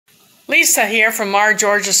Lisa here from our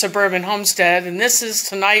Georgia Suburban Homestead, and this is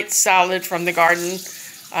tonight's salad from the garden.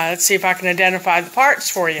 Let's see if I can identify the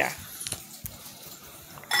parts for you.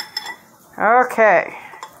 Okay.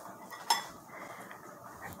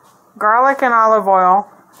 Garlic and olive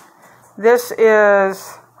oil. This is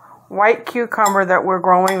white cucumber that we're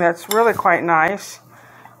growing that's really quite nice.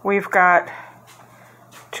 We've got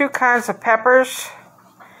 2 kinds of peppers.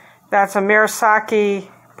 That's a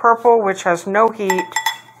Murasaki purple, which has no heat.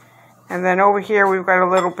 And then over here we've got a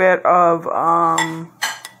little bit of a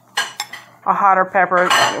hotter pepper.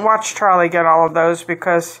 Watch Charlie get all of those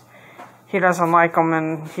because he doesn't like them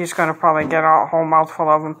and he's going to probably get a whole mouthful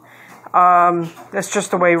of them. That's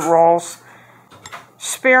just the way it rolls.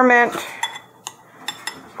 Spearmint.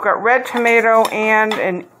 We've got red tomato and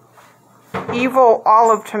an evil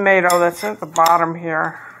olive tomato that's at the bottom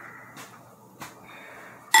here.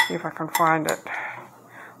 See if I can find it.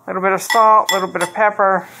 A little bit of salt, a little bit of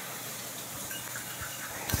pepper.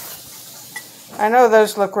 I know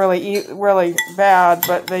those look really bad,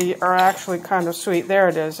 but they are actually kind of sweet. There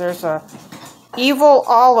it is. There's a evil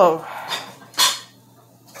olive.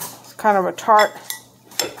 It's kind of a tart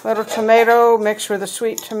little tomato mixed with a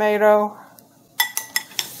sweet tomato.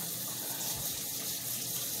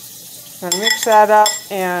 I'm gonna mix that up,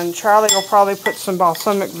 and Charlie will probably put some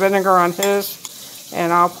balsamic vinegar on his,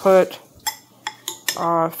 and I'll put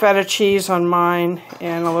feta cheese on mine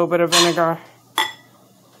and a little bit of vinegar.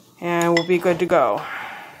 And we'll be good to go.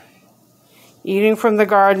 Eating from the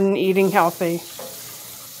garden, eating healthy.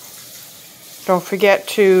 Don't forget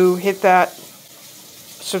to hit that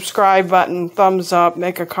subscribe button, thumbs up,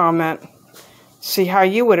 make a comment. See how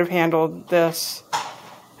you would have handled this.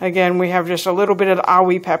 Again, we have just a little bit of the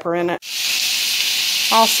awi pepper in it.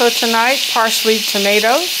 Also tonight, parsley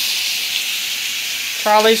tomatoes.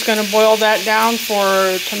 Charlie's going to boil that down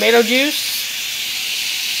for tomato juice.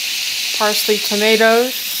 Parsley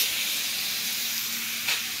tomatoes.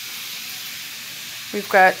 We've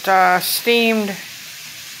got steamed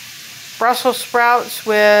Brussels sprouts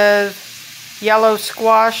with yellow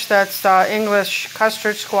squash. That's English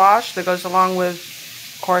custard squash that goes along with,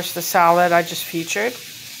 of course, the salad I just featured.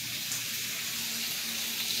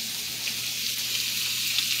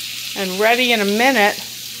 And ready in a minute,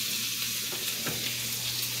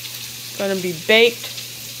 going to be baked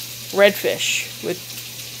redfish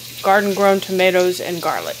with garden-grown tomatoes and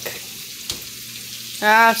garlic.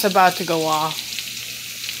 That's about to go off.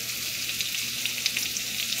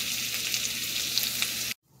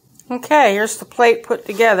 Okay, here's the plate put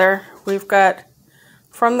together. We've got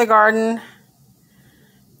from the garden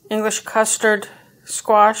English custard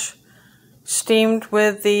squash steamed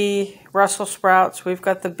with the Brussels sprouts. We've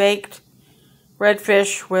got the baked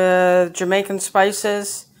redfish with Jamaican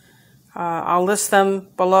spices. I'll list them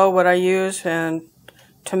below what I use, and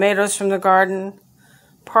tomatoes from the garden.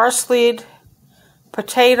 Parsleyed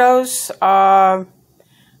potatoes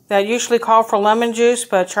that usually call for lemon juice,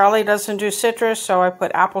 but Charlie doesn't do citrus, so I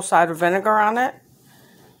put apple cider vinegar on it.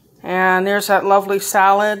 And there's that lovely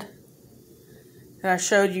salad that I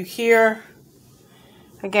showed you here.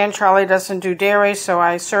 Again, Charlie doesn't do dairy, so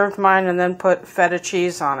I served mine and then put feta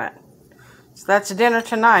cheese on it. So that's dinner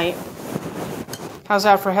tonight. How's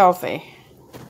that for healthy?